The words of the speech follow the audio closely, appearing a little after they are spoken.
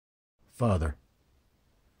Father,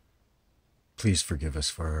 please forgive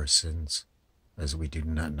us for our sins, as we do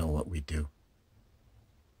not know what we do.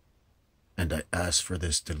 And I ask for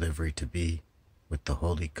this delivery to be with the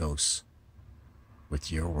Holy Ghost,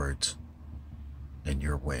 with your words, and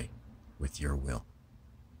your way, with your will,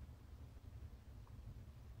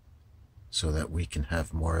 so that we can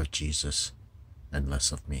have more of Jesus and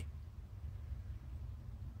less of me.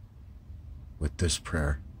 With this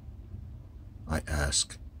prayer, I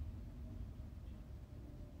ask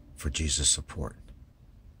for Jesus' support.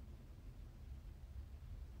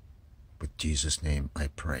 With Jesus' name I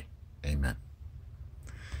pray. Amen.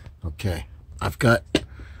 Okay, I've got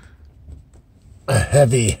a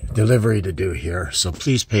heavy delivery to do here, so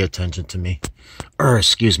please pay attention to me. Or,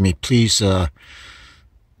 excuse me, please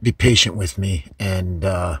be patient with me, and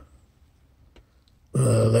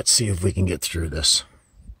let's see if we can get through this.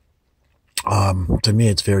 To me,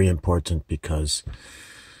 it's very important because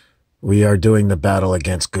we are doing the battle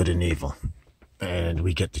against good and evil, and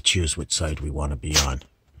we get to choose which side we want to be on.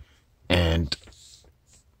 And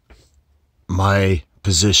my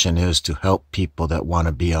position is to help people that want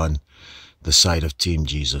to be on the side of Team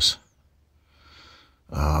Jesus,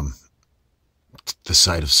 the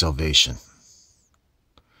side of salvation.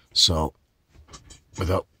 So,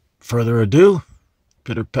 without further ado,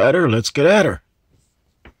 pitter patter, let's get at her.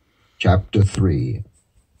 Chapter 3.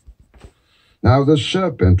 Now the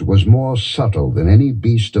serpent was more subtle than any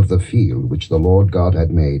beast of the field which the Lord God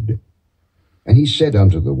had made. And he said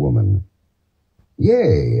unto the woman,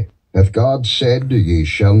 Yea, hath God said, Ye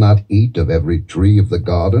shall not eat of every tree of the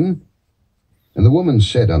garden? And the woman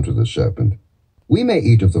said unto the serpent, We may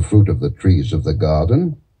eat of the fruit of the trees of the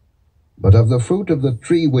garden, but of the fruit of the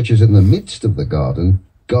tree which is in the midst of the garden,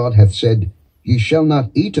 God hath said, Ye shall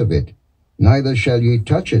not eat of it, neither shall ye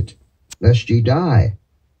touch it, lest ye die.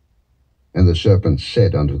 And the serpent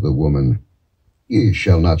said unto the woman, Ye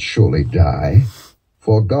shall not surely die,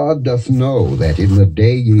 for God doth know that in the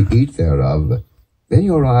day ye eat thereof, then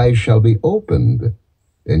your eyes shall be opened,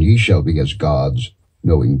 and ye shall be as gods,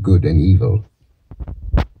 knowing good and evil.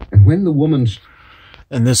 And when the woman...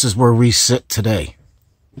 And this is where we sit today.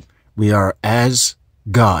 We are as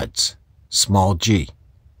gods, small g,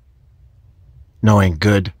 knowing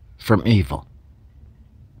good from evil.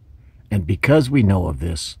 And because we know of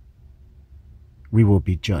this, we will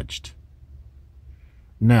be judged.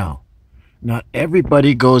 Now, not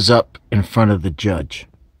everybody goes up in front of the judge.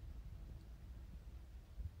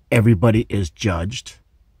 Everybody is judged,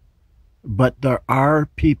 but there are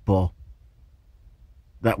people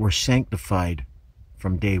that were sanctified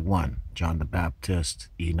from day one. John the Baptist,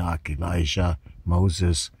 Enoch, Elijah,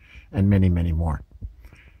 Moses, and many, many more.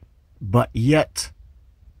 But yet,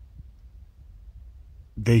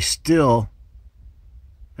 they still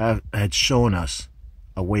had shown us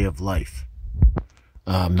a way of life.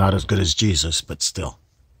 Not as good as Jesus, but still.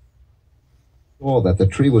 Or that the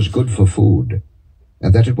tree was good for food,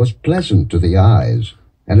 and that it was pleasant to the eyes,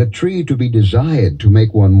 and a tree to be desired to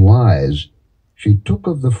make one wise, she took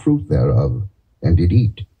of the fruit thereof, and did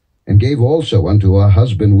eat, and gave also unto her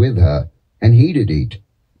husband with her, and he did eat.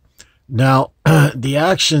 Now, the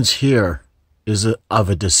actions here is of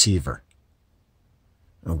a deceiver.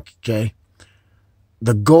 Okay?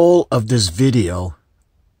 The goal of this video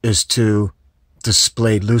is to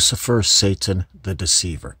display Lucifer, Satan, the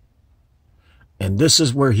deceiver. And this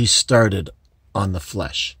is where he started on the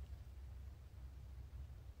flesh.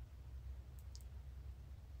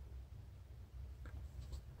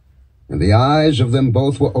 And the eyes of them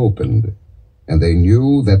both were opened, and they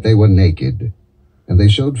knew that they were naked. And they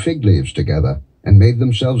sewed fig leaves together, and made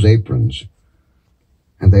themselves aprons.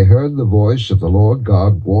 And they heard the voice of the Lord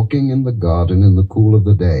God walking in the garden in the cool of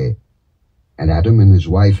the day. And Adam and his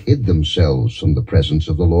wife hid themselves from the presence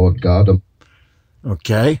of the Lord God.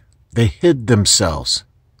 Okay, they hid themselves.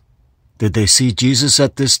 Did they see Jesus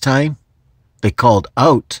at this time? They called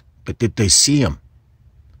out, but did they see him?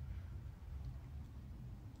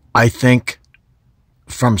 I think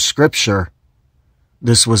from Scripture,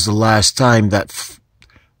 this was the last time that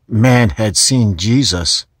man had seen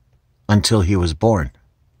Jesus until he was born.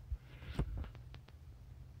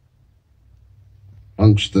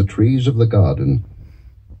 Amongst the trees of the garden.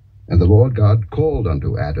 And the Lord God called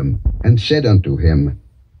unto Adam, and said unto him,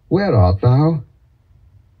 Where art thou?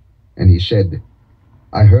 And he said,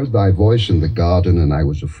 I heard thy voice in the garden, and I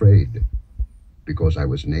was afraid, because I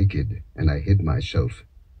was naked, and I hid myself.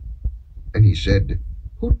 And he said,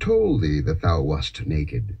 Who told thee that thou wast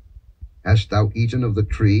naked? Hast thou eaten of the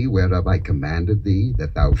tree whereof I commanded thee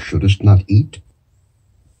that thou shouldest not eat?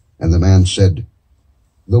 And the man said,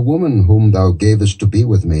 The woman whom thou gavest to be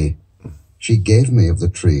with me, She gave me of the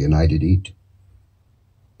tree, and I did eat.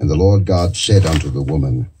 And the Lord God said unto the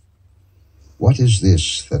woman, What is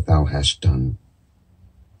this that thou hast done?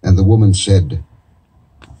 And the woman said,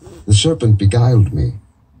 The serpent beguiled me,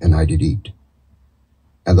 and I did eat.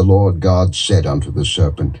 And the Lord God said unto the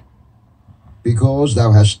serpent, Because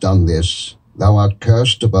thou hast done this, thou art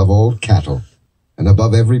cursed above all cattle, and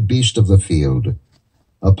above every beast of the field.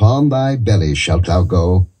 Upon thy belly shalt thou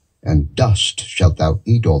go, and dust shalt thou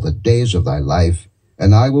eat all the days of thy life,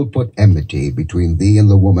 and I will put enmity between thee and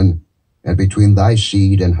the woman, and between thy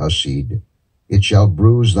seed and her seed. It shall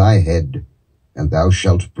bruise thy head, and thou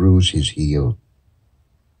shalt bruise his heel.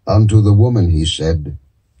 Unto the woman he said,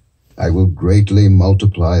 I will greatly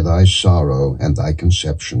multiply thy sorrow and thy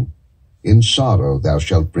conception. In sorrow thou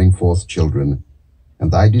shalt bring forth children,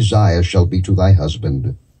 and thy desire shall be to thy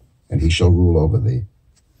husband, and he shall rule over thee.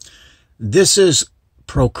 This is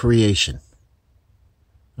procreation.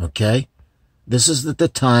 Okay? This is the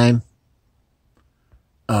time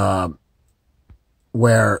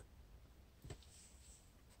where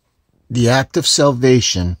the act of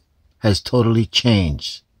salvation has totally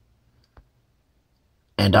changed.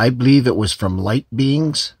 And I believe it was from light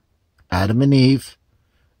beings, Adam and Eve.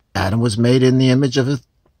 Adam was made in the image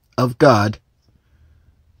of God,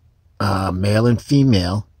 male and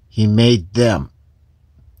female. He made them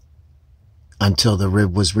until the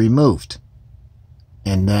rib was removed.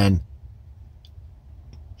 And then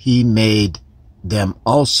he made them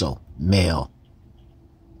also male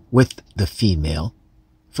with the female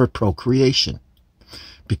for procreation,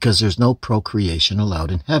 because there's no procreation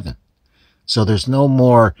allowed in heaven. So there's no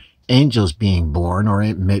more angels being born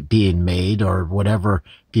or being made or whatever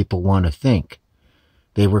people want to think.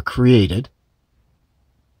 They were created,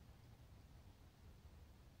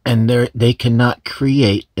 and they cannot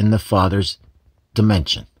create in the Father's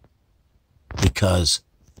dimension because,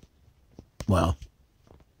 well,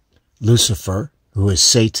 Lucifer, who is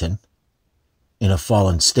Satan in a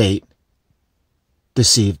fallen state,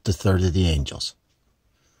 deceived the third of the angels.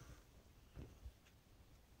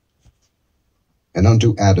 And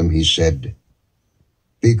unto Adam he said,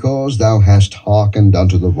 Because thou hast hearkened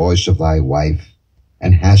unto the voice of thy wife,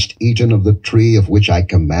 and hast eaten of the tree of which I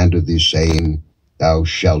commanded thee, saying, Thou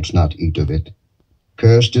shalt not eat of it.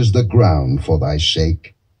 Cursed is the ground for thy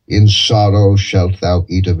sake. In sorrow shalt thou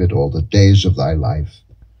eat of it all the days of thy life.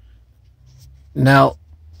 Now,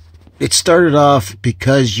 it started off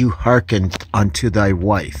because you hearkened unto thy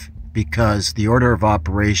wife, because the order of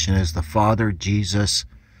operation is the Father, Jesus,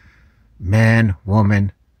 man,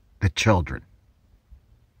 woman, the children.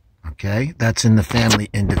 Okay? That's in the family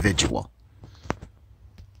individual.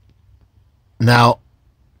 Now,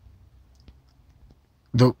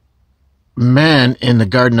 the man in the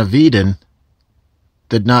Garden of Eden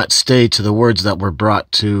did not stay to the words that were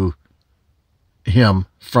brought to him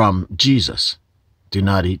from Jesus. Do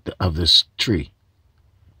not eat of this tree.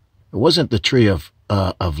 It wasn't the tree of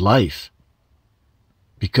life,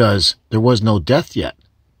 because there was no death yet.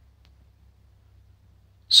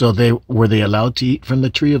 So were they allowed to eat from the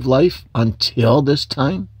tree of life until this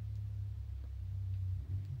time?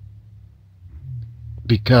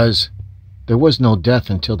 Because there was no death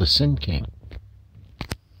until the sin came.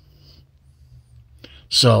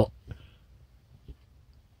 So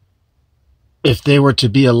if they were to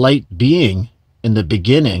be a light being in the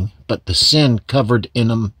beginning, but the sin covered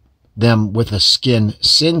in them with a skin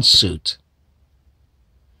sin suit,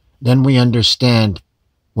 then we understand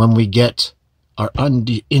when we get our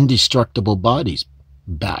indestructible bodies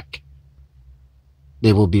back,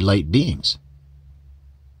 they will be light beings.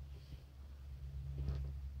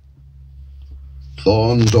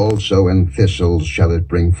 Thorns also and thistles shall it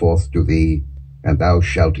bring forth to thee, and thou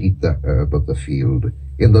shalt eat the herb of the field.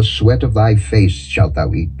 In the sweat of thy face shalt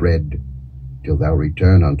thou eat bread, till thou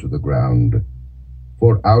return unto the ground.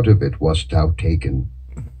 For out of it wast thou taken.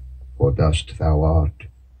 For dust thou art,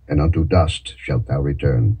 and unto dust shalt thou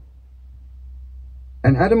return.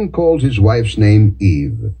 And Adam called his wife's name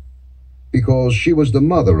Eve, because she was the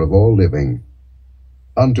mother of all living.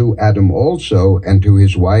 Unto Adam also and to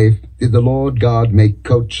his wife did the Lord God make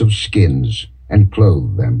coats of skins, and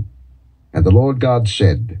clothe them. And the Lord God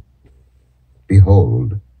said,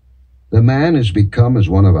 Behold, the man is become as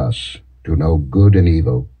one of us, to know good and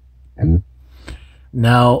evil. And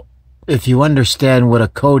now, if you understand what a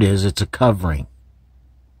coat is, it's a covering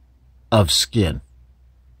of skin.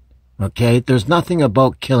 Okay? There's nothing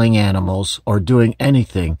about killing animals or doing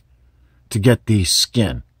anything to get the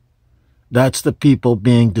skin. That's the people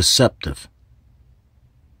being deceptive,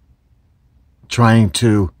 trying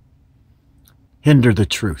to hinder the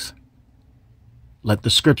truth. Let the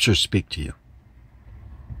scriptures speak to you.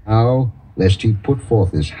 now lest he put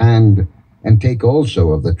forth his hand, and take also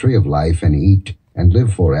of the tree of life, and eat, and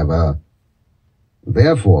live forever.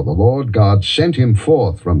 Therefore the Lord God sent him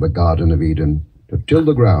forth from the Garden of Eden, to till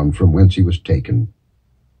the ground from whence he was taken.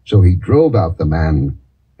 So he drove out the man,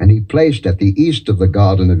 and he placed at the east of the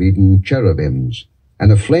Garden of Eden cherubims,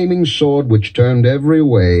 and a flaming sword which turned every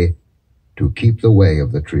way, to keep the way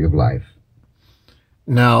of the tree of life.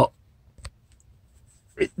 Now,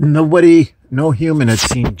 no human had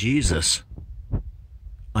seen Jesus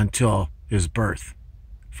until his birth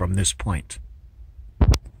from this point.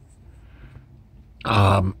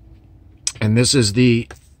 And this is the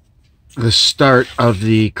start of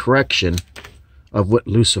the correction of what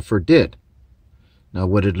Lucifer did. Now,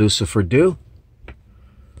 what did Lucifer do?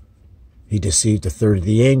 He deceived a third of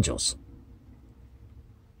the angels.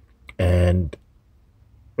 And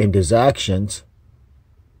in his actions,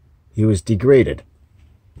 he was degraded.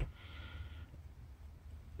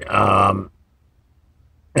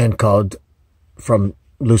 And called from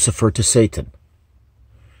Lucifer to Satan.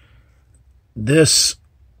 This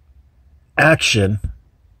action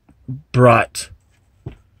brought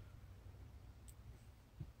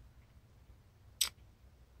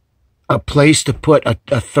a place to put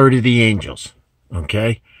a third of the angels,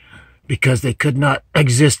 okay? Because they could not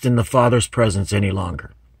exist in the Father's presence any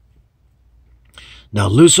longer. Now,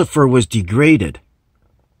 Lucifer was degraded,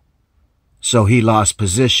 so he lost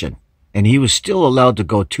position, and he was still allowed to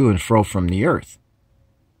go to and fro from the earth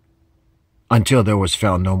until there was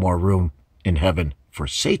found no more room in heaven for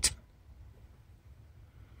Satan.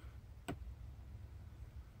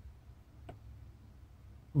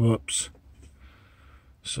 Whoops.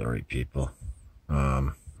 Sorry, people.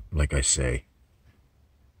 Like I say,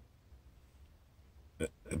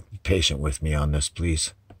 be patient with me on this,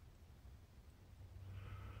 please.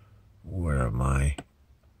 Where am I?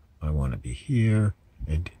 I want to be here,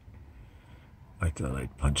 and I thought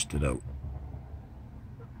I'd punched it out.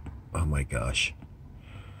 Oh my gosh.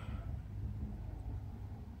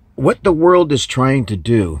 What the world is trying to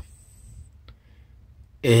do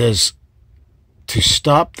is to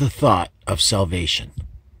stop the thought of salvation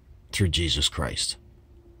through Jesus Christ.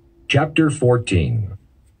 Chapter 14.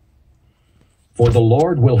 For the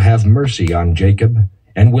Lord will have mercy on Jacob,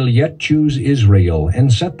 and will yet choose Israel,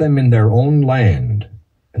 and set them in their own land.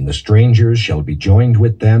 And the strangers shall be joined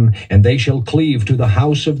with them, and they shall cleave to the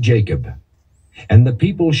house of Jacob. And the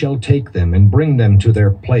people shall take them, and bring them to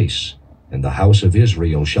their place. And the house of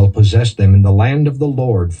Israel shall possess them in the land of the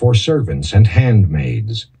Lord for servants and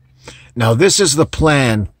handmaids. Now, this is the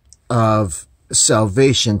plan of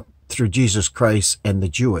salvation through Jesus Christ and the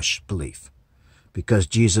Jewish belief, because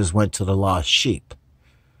Jesus went to the lost sheep.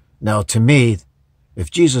 Now, to me, if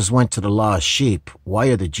Jesus went to the lost sheep, why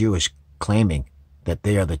are the Jewish claiming that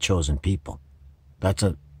they are the chosen people? That's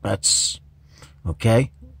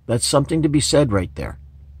okay. That's something to be said right there.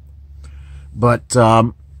 But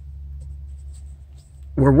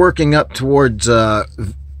we're working up towards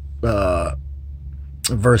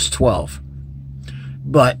verse 12.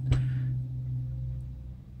 But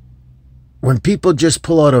when people just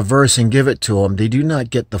pull out a verse and give it to them, they do not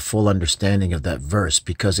get the full understanding of that verse,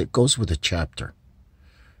 because it goes with a chapter.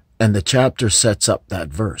 And the chapter sets up that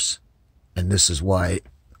verse. And this is why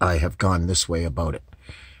I have gone this way about it.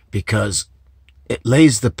 Because it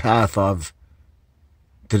lays the path of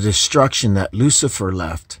the destruction that Lucifer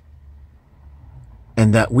left,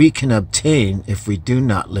 and that we can obtain if we do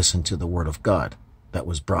not listen to the word of God that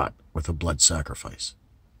was brought with a blood sacrifice.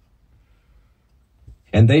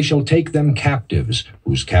 And they shall take them captives,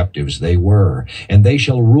 whose captives they were, and they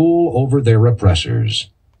shall rule over their oppressors.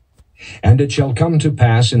 And it shall come to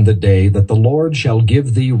pass in the day that the Lord shall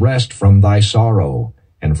give thee rest from thy sorrow,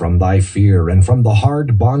 and from thy fear, and from the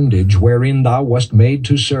hard bondage wherein thou wast made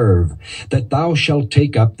to serve, that thou shalt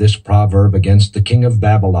take up this proverb against the king of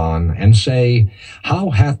Babylon, and say, How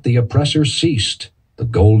hath the oppressor ceased? The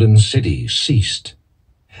golden city ceased.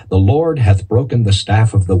 The Lord hath broken the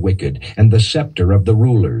staff of the wicked, and the scepter of the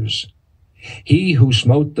rulers. He who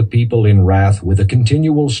smote the people in wrath with a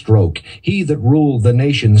continual stroke, he that ruled the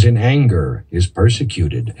nations in anger, is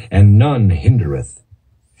persecuted, and none hindereth.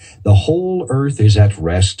 The whole earth is at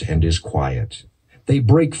rest and is quiet. They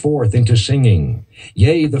break forth into singing.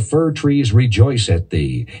 Yea, the fir trees rejoice at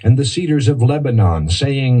thee, and the cedars of Lebanon,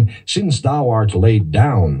 saying, Since thou art laid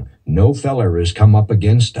down, no feller is come up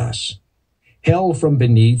against us. Hell from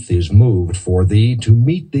beneath is moved for thee to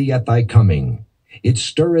meet thee at thy coming. It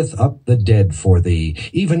stirreth up the dead for thee,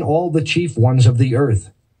 even all the chief ones of the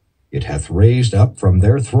earth. It hath raised up from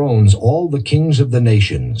their thrones all the kings of the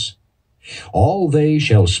nations. All they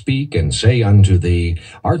shall speak and say unto thee,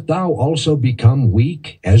 Art thou also become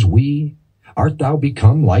weak as we? Art thou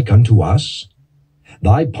become like unto us?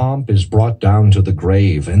 Thy pomp is brought down to the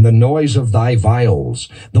grave, and the noise of thy viols.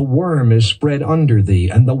 The worm is spread under thee,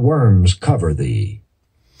 and the worms cover thee.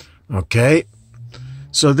 Okay.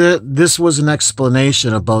 So this was an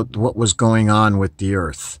explanation about what was going on with the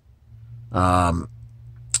earth. The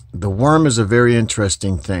worm is a very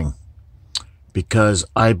interesting thing because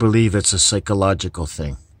I believe it's a psychological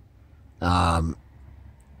thing. A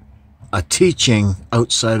teaching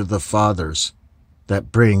outside of the fathers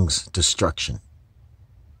that brings destruction,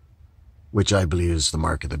 which I believe is the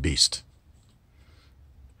mark of the beast.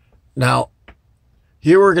 Now,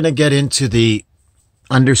 here we're going to get into the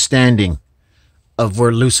understanding of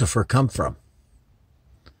where Lucifer come from.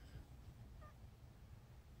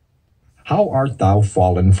 How art thou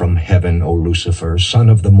fallen from heaven, O Lucifer, son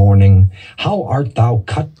of the morning? How art thou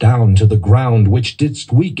cut down to the ground, which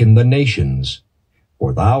didst weaken the nations?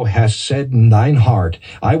 For thou hast said in thine heart,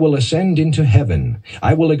 I will ascend into heaven.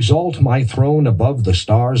 I will exalt my throne above the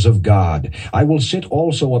stars of God. I will sit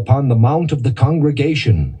also upon the mount of the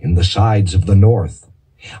congregation in the sides of the north.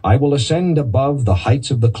 I will ascend above the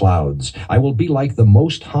heights of the clouds. I will be like the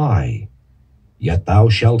Most High. Yet thou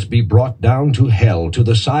shalt be brought down to hell, to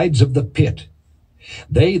the sides of the pit.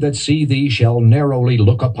 They that see thee shall narrowly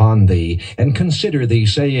look upon thee, and consider thee,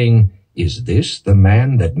 saying, Is this the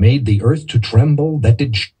man that made the earth to tremble, that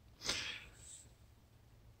did...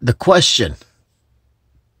 The question,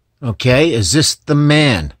 okay, is this the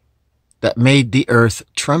man that made the earth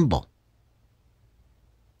tremble?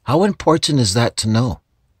 How important is that to know?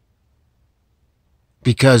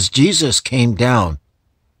 Because Jesus came down.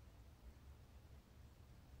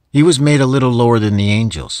 He was made a little lower than the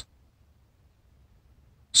angels.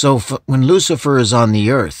 So when Lucifer is on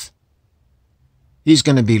the earth, he's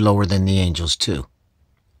going to be lower than the angels too,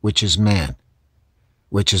 which is man,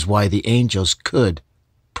 which is why the angels could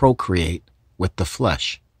procreate with the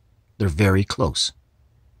flesh. They're very close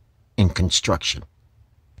in construction.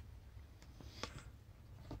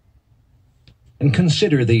 And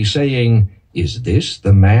consider thee, saying, Is this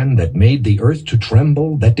the man that made the earth to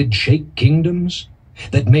tremble, that did shake kingdoms?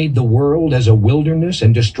 That made the world as a wilderness,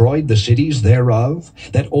 and destroyed the cities thereof?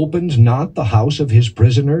 That opened not the house of his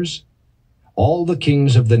prisoners? All the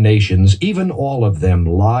kings of the nations, even all of them,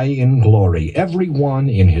 lie in glory, every one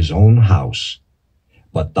in his own house.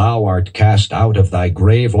 But thou art cast out of thy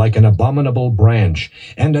grave like an abominable branch,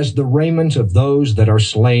 and as the raiment of those that are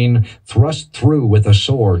slain, thrust through with a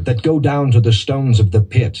sword, that go down to the stones of the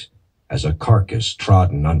pit, as a carcass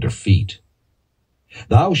trodden under feet.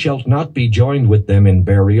 Thou shalt not be joined with them in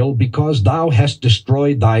burial, because thou hast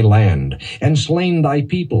destroyed thy land, and slain thy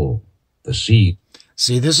people, the seed.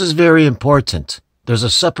 See, this is very important. There's a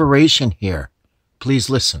separation here. Please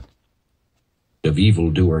listen. Of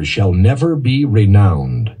evildoers shall never be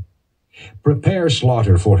renowned. Prepare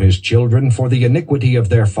slaughter for his children for the iniquity of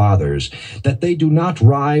their fathers, that they do not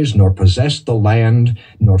rise nor possess the land,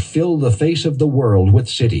 nor fill the face of the world with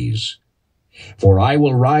cities. For I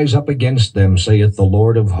will rise up against them, saith the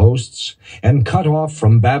Lord of hosts, and cut off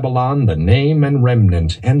from Babylon the name and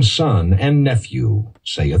remnant, and son and nephew,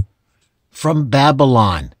 saith. From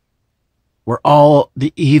Babylon, where all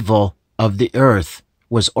the evil of the earth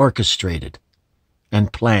was orchestrated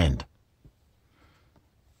and planned.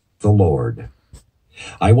 The Lord.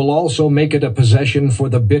 I will also make it a possession for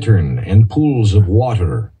the bittern and pools of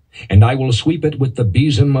water, and I will sweep it with the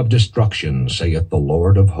besom of destruction, saith the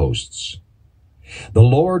Lord of hosts. The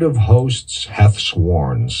Lord of hosts hath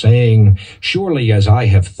sworn, saying, Surely as I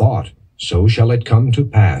have thought, so shall it come to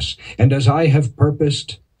pass, and as I have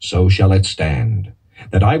purposed, so shall it stand,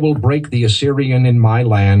 that I will break the Assyrian in my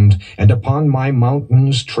land, and upon my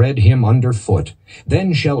mountains tread him under foot.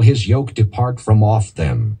 Then shall his yoke depart from off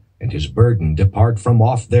them, and his burden depart from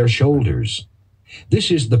off their shoulders.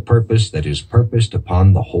 This is the purpose that is purposed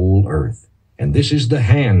upon the whole earth, and this is the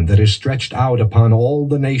hand that is stretched out upon all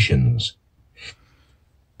the nations.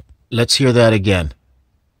 Let's hear that again.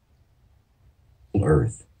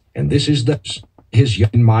 Earth, and this is his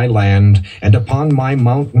yoke in my land, and upon my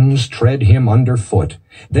mountains tread him under foot.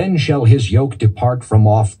 Then shall his yoke depart from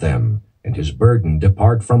off them, and his burden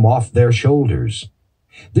depart from off their shoulders.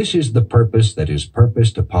 This is the purpose that is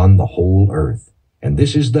purposed upon the whole earth, and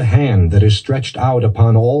this is the hand that is stretched out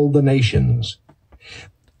upon all the nations.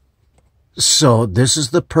 So this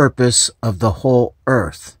is the purpose of the whole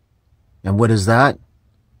earth. And what is that?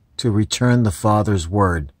 To return the Father's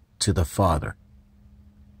word to the Father.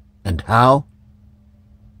 And how?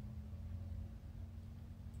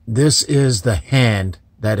 This is the hand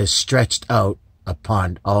that is stretched out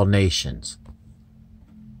upon all nations.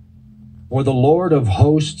 For the Lord of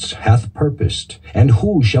hosts hath purposed, and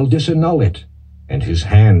who shall disannul it? And his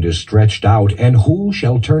hand is stretched out, and who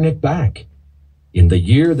shall turn it back? In the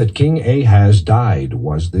year that King Ahaz died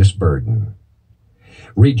was this burden.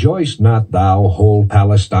 Rejoice not thou, whole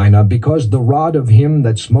Palestina, because the rod of him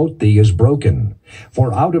that smote thee is broken.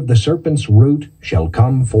 For out of the serpent's root shall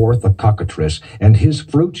come forth a cockatrice, and his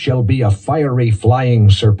fruit shall be a fiery flying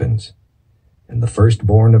serpent. And the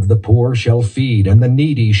firstborn of the poor shall feed, and the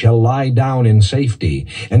needy shall lie down in safety.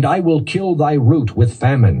 And I will kill thy root with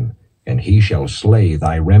famine, and he shall slay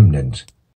thy remnant.